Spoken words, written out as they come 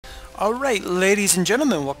Alright, ladies and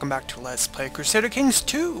gentlemen, welcome back to Let's Play Crusader Kings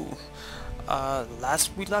 2. Last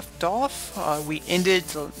we left off, we ended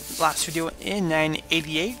the last video in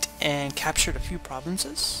 988 and captured a few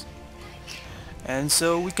provinces. And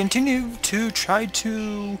so we continue to try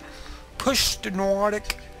to push the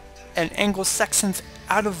Nordic and Anglo-Saxons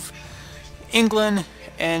out of England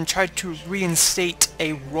and try to reinstate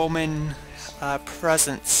a Roman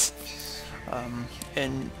presence on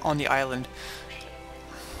the island.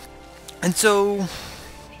 And so,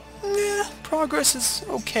 yeah, progress is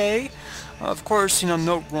okay. Of course, you know,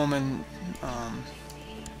 no Roman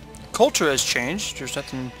culture has changed. There's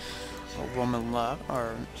nothing Roman left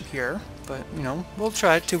or here, but you know, we'll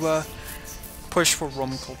try to push for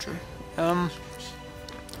Roman culture. I'm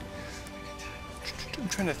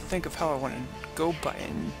trying to think of how I want to go by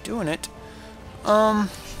in doing it.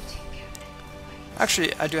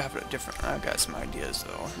 Actually, I do have a different. I got some ideas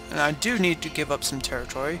though, and I do need to give up some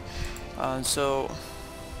territory.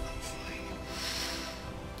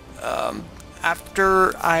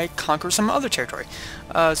 After I conquer some other territory.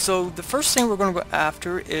 So the first thing we're going to go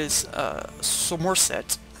after is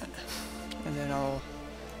Somerset, and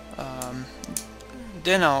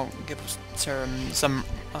then I'll give some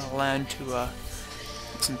land to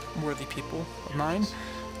some worthy people of mine.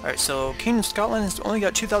 Alright, so King of Scotland has only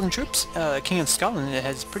got 2,000 troops. King of Scotland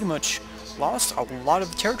has pretty much lost a lot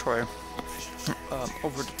of territory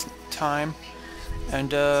over the time,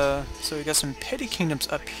 and so we got some petty kingdoms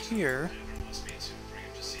up here.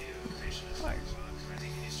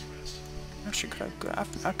 Actually,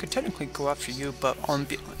 I could technically go after you, but on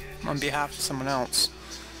behalf of someone else.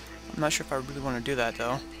 I'm not sure if I really want to do that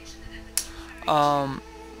though.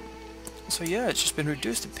 So yeah, it's just been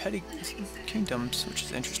reduced to petty kingdoms, which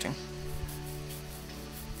is interesting.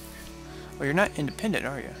 Well, you're not independent,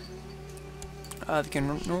 are you? The King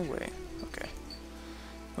of Norway. Okay.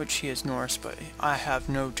 Which he is Norse, but I have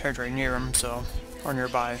no territory near him, so, or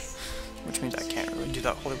nearby, which means I can't really do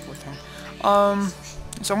that Holy War thing.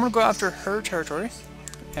 So I'm gonna go after her territory,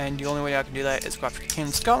 and the only way I can do that is go after the King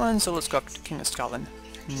of Scotland, so let's go after the King of Scotland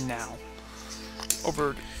now.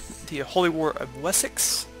 Over the Holy War of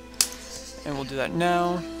Wessex, and we'll do that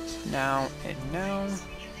now, now, and now.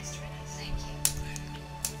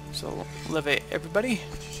 So, levy everybody,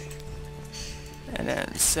 and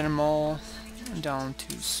then send them all down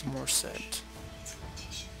to Somerset.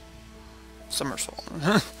 Somersault.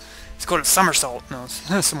 Let's go to Somersault. No,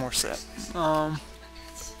 Somerset.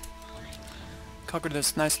 Conquer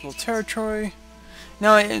this nice little territory.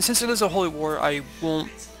 Now, since it is a holy war, I won't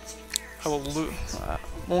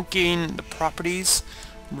gain the properties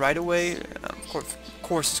right away. Of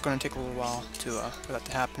course, it's going to take a little while to for that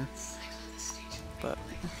to happen. But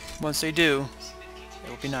once they do, it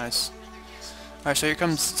will be nice. Alright, so here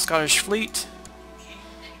comes the Scottish fleet.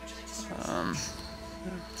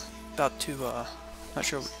 About to, not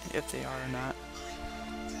sure if they are or not.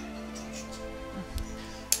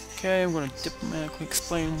 Okay, I'm going to diplomatically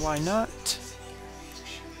explain why not.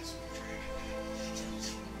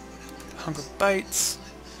 Hunger bites.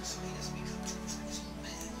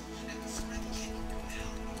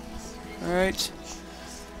 Alright.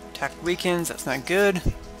 Attack weakens, that's not good.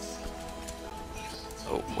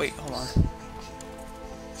 Oh, wait, hold on.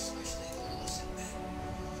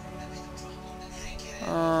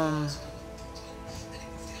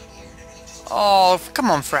 Oh,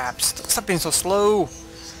 come on, fraps. Stop being so slow.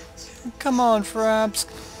 Come on, fraps.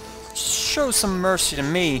 Show some mercy to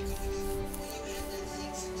me.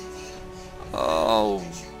 Oh.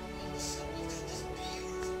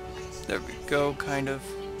 There we go, kind of.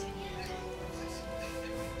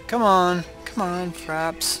 Come on,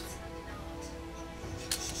 fraps.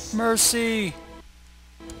 Mercy.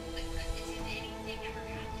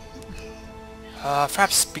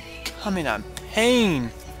 Fraps becoming a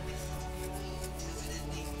pain.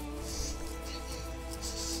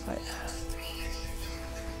 I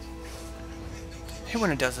hate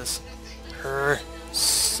when it does this.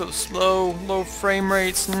 So slow, low frame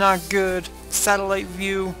rates, not good. Satellite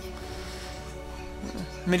view.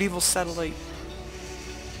 Medieval satellite.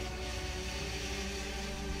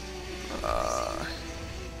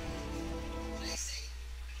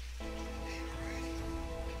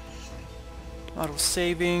 Auto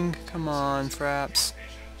saving. Come on, fraps.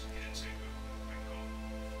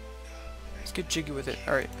 Let's get jiggy with it.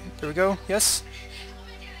 Alright, there we go. Yes?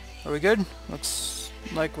 Are we good? Looks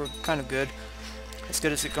like we're kind of good. As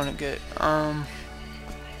good as it's gonna get.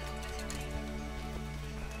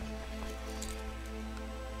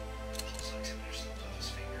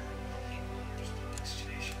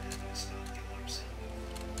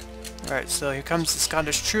 Alright, so here comes the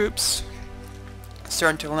Scottish troops.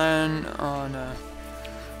 starting to land on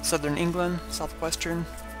southern England, southwestern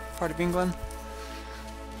part of England,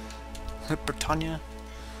 Britannia.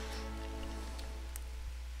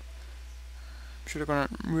 I'm sure they're going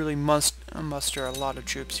to really muster a lot of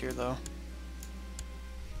troops here, though.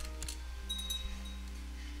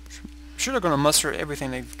 I'm sure they're going to muster everything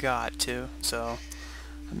they've got, too, so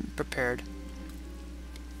I'm prepared.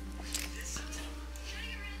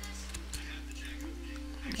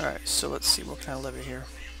 Alright, so let's see, what can I levy here?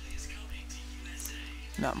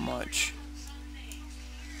 Not much.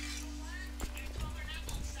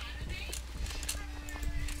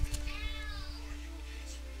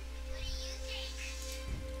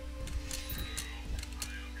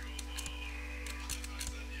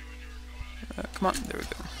 Come on, there we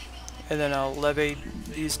go. And then I'll levy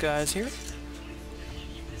these guys here.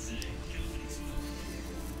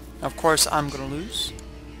 Of course, I'm gonna lose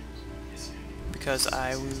because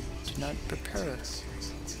I did not prepare.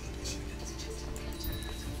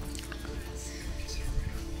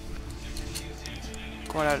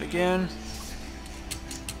 Going out again.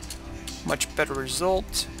 Much better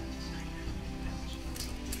result.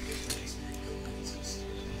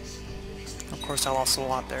 Of course, I lost a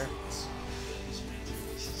lot there.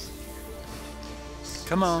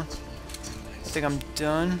 Come on. I think I'm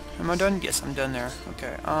done. Am I done? Yes, I'm done there.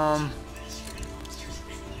 Okay,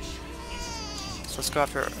 so let's go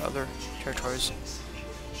after other territories.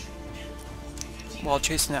 While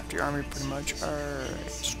chasing after your army, pretty much.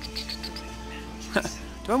 Alright.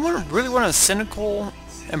 Do I really want a cynical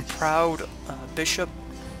and proud bishop?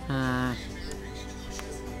 You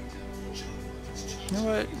know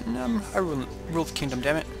what? No, I rule the kingdom,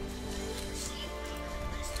 damn it.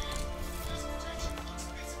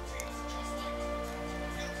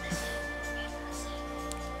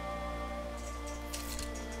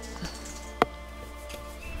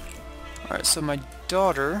 Alright, so my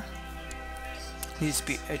daughter needs to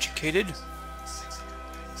be educated.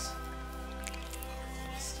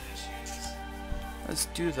 Let's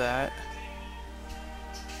do that.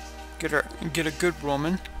 Get a good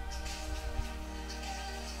Roman.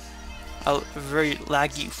 A very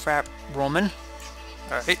laggy frap Roman.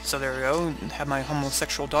 Alright, so there we go. Have my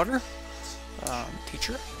homosexual daughter. Teach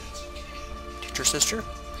her sister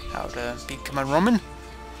how to become a Roman.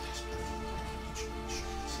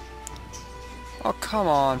 Oh, come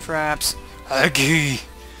on, fraps. Aggie.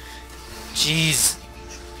 Jeez.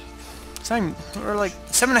 We're like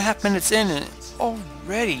 7.5 minutes in and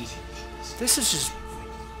already. This is just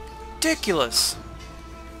ridiculous.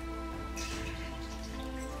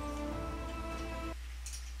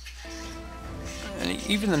 And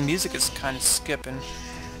even the music is kind of skipping.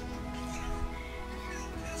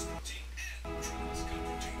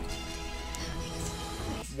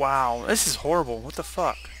 Wow, this is horrible. What the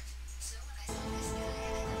fuck?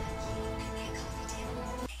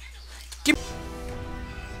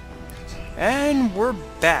 And we're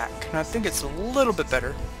back, and I think it's a little bit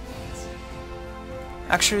better.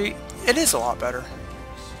 Actually, it is a lot better.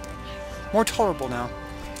 More tolerable now.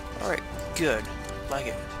 Alright, good. Like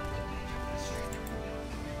it.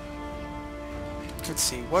 Let's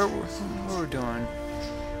see, what are we doing?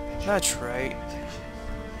 That's right.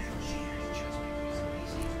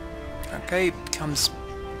 Okay, becomes...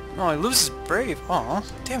 Oh, he loses brave. Aw,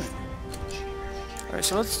 damn it. Alright,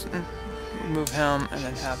 so let's move him and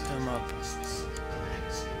then have him up.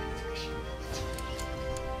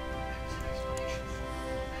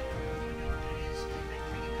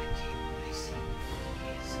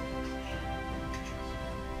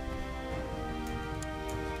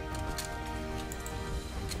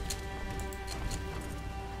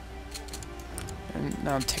 And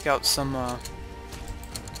now take out some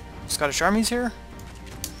Scottish armies here.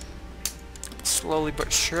 Slowly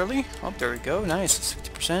but surely. Oh, there we go. Nice. It's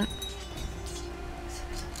 50%.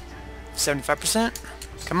 75%.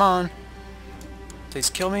 Come on. Please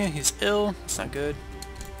kill me. He's ill. That's not good.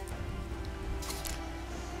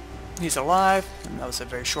 He's alive. And that was a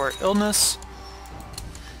very short illness.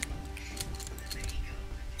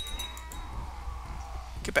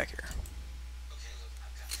 Get back here.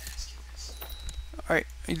 Alright.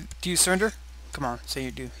 Do you surrender? Come on. Say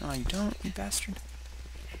you do. Oh, you don't, you bastard.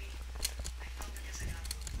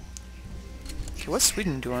 Okay, what's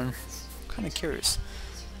Sweden doing? I'm kind of curious.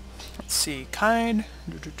 Let's see. Kind.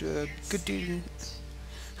 Good deed.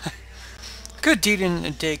 Good deed in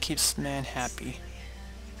a day keeps man happy.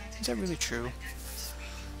 Is that really true?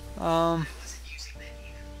 Oh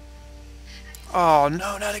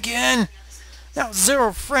no, not again! Now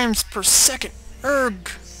 0 frames per second. Erg.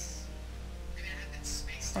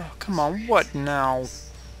 Oh, come on. What now?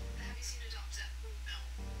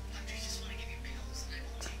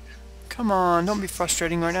 Come on, don't be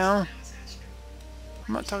frustrating right now.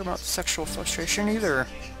 I'm not talking about sexual frustration either.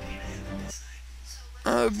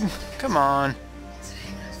 Come on.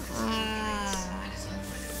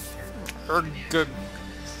 Good.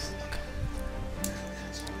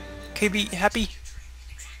 Okay, be happy?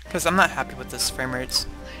 Because I'm not happy with this frame rates.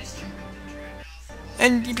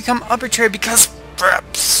 And you become arbitrary because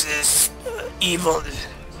fraps is evil.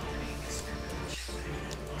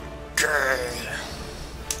 Good.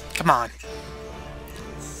 Come on.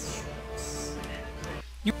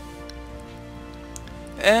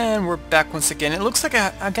 And we're back once again. It looks like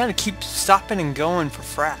I gotta keep stopping and going for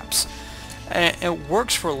fraps. And it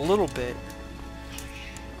works for a little bit.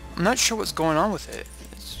 I'm not sure what's going on with it.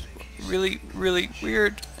 It's really, really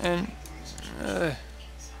weird and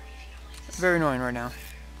very annoying right now.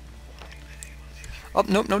 Oh,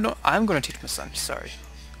 no, no, no. I'm gonna teach my son. Sorry.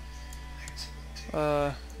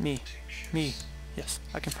 Me. Yes,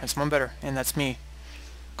 I can find someone better, and that's me.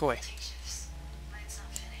 Go away.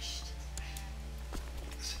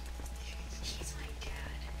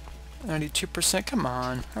 %. Come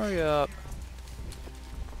on, hurry up.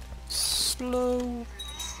 Slow.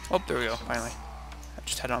 Oh, there we go. Finally, I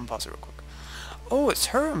just had it on pause real quick. Oh, it's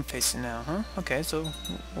her I'm facing now, huh? Okay, so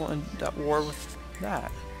we'll end that war with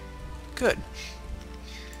that. Good.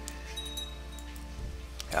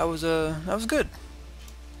 That was good.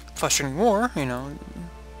 Frustrating war, you know,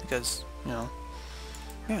 because you know,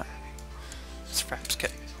 yeah, this fraps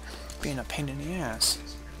kept being a pain in the ass.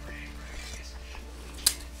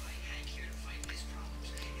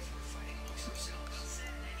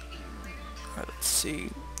 Alright, let's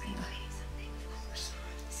see.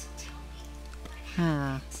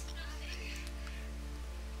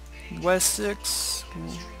 West 6.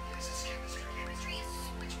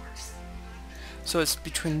 So it's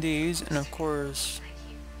between these, and of course,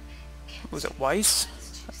 was it Weiss?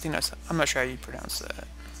 I think that's. I'm not sure how you pronounce that.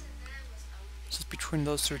 So it's between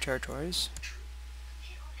those three territories.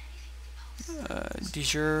 De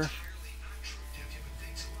jure.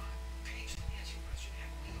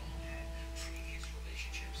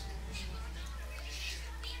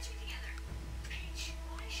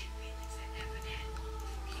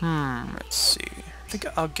 Let's see. I think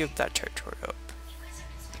I'll give that territory up.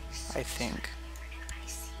 I think.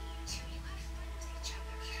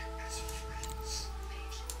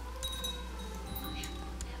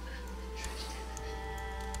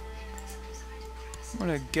 I'm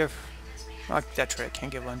gonna give. Oh, that's right. I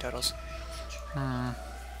can't give land titles.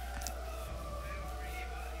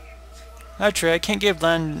 That's right. I can't give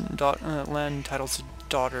land titles to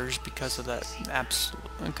daughters because of that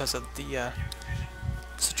because of the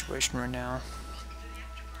situation right now.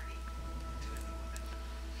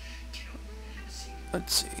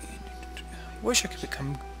 Let's see. Wish I could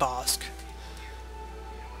become Bosk.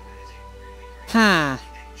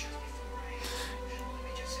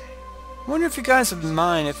 Wonder if you guys would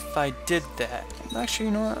mind if I did that. Actually,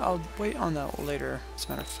 you know what? I'll wait on that later, as a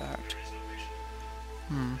matter of fact.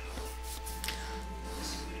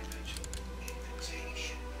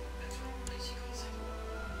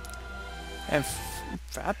 And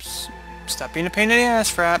fraps? Stop being a pain in the ass,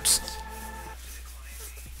 fraps.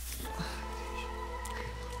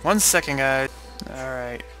 1 second, guys.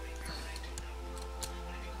 Alright.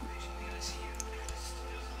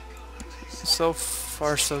 So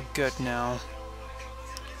far, so good now.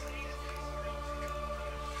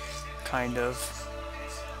 Kind of.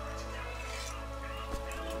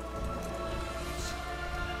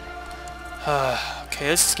 Okay,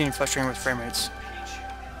 this is getting frustrating with frame rates.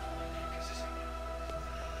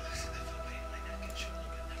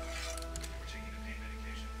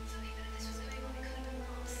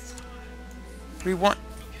 We want.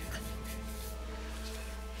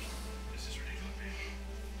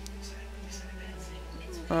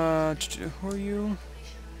 Who are you?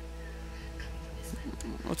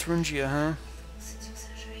 What's Rungia, huh?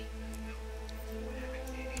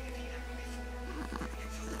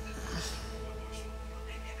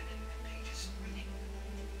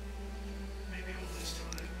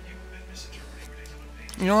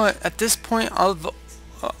 You know what? At this point, I'll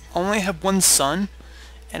only have one son,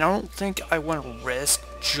 and I don't think I want to risk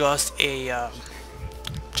just a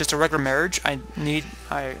regular marriage.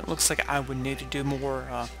 Looks like I would need to do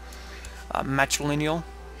more matrilineal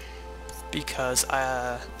because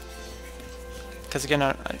again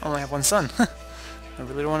I only have one son. I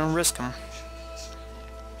really don't want to risk him,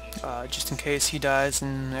 just in case he dies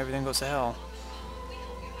and everything goes to hell.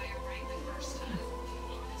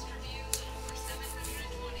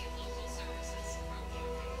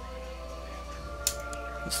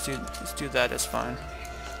 Let's do that. That's fine.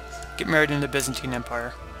 Get married in the Byzantine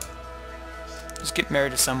Empire. Just get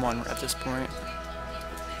married to someone at this point.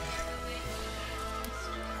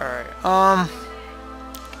 Alright,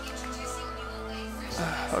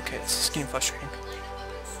 okay, this is getting frustrating.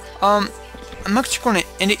 I'm actually going to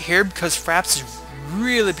end it here because fraps is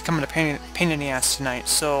really becoming a pain in the ass tonight.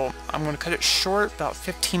 So I'm going to cut it short, about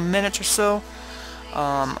 15 minutes or so.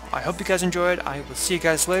 I hope you guys enjoyed. I will see you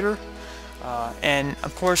guys later. And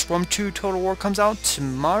of course, Rome 2 Total War comes out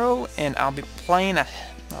tomorrow, and I'll be playing a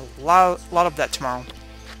lot of that tomorrow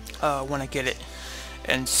when I get it.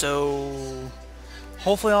 And so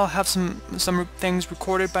hopefully I'll have some things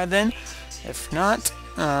recorded by then. If not,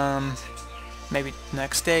 maybe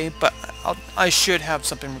next day, but I should have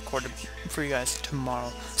something recorded for you guys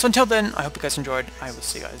tomorrow. So until then, I hope you guys enjoyed. I will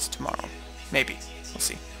see you guys tomorrow. Maybe. We'll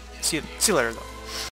see. See you later though.